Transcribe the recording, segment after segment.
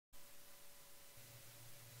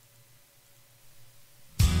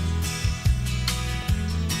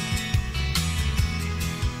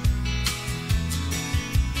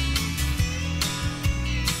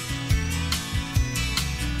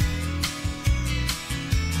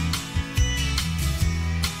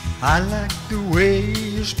I like the way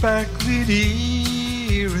your sparkling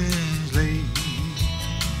earrings lay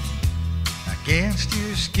against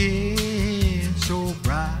your skin so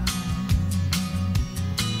brown.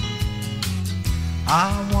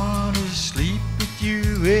 I want to sleep with you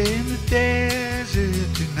in the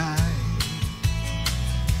desert tonight,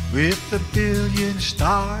 with a billion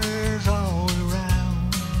stars all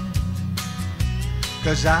around.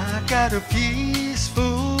 'Cause I got a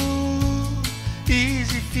peaceful,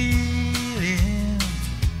 easy feeling.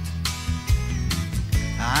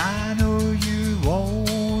 I know you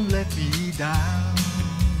won't let me down,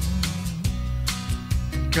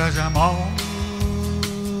 'cause I'm already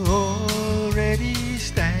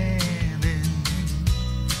standing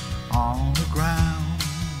on the ground.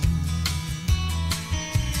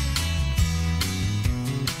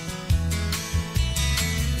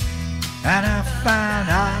 And I found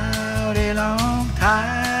out a long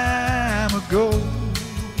time ago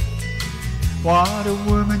what a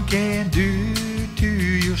woman can do to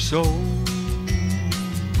your soul.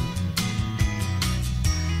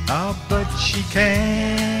 Oh, but she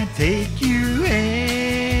can't take you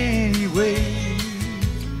anyway.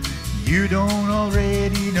 You don't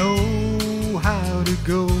already know how to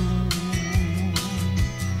go.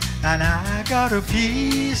 And I got a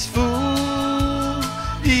peaceful,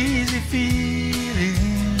 easy feeling,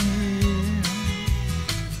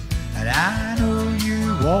 and I know you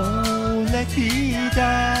won't let me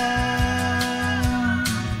down,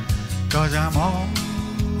 'cause I'm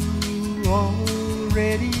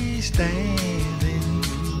already standing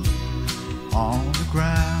on the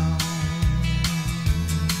ground.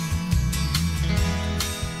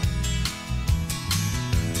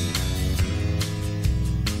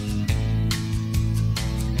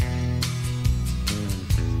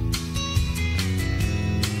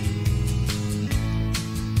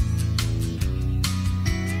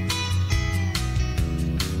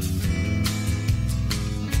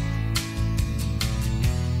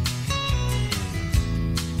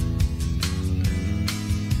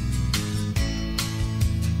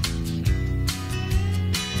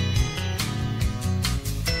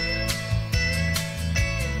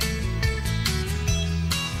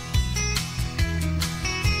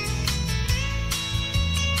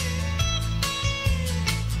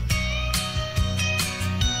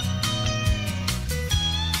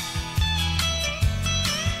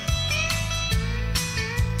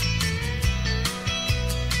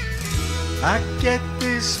 I get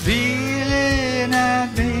this feeling I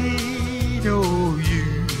may know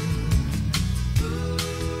you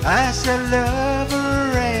as a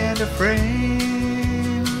lover and a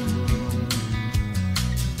friend.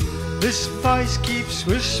 This voice keeps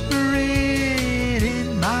whispering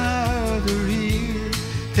in my other ear,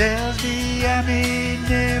 tells me I may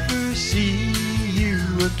never see you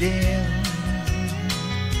again.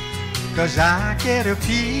 'Cause I get a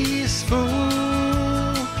peaceful,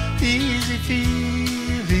 easy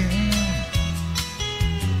feeling,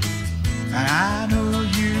 and I know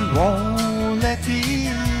you won't let me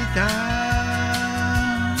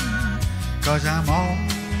down, 'cause I'm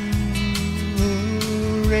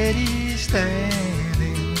already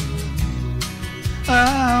standing.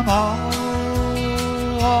 I'm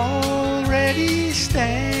already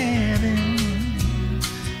standing.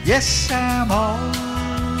 Yes, I'm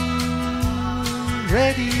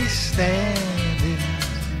already standing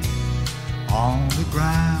on the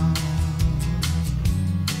ground.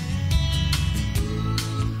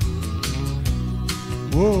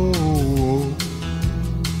 Whoa.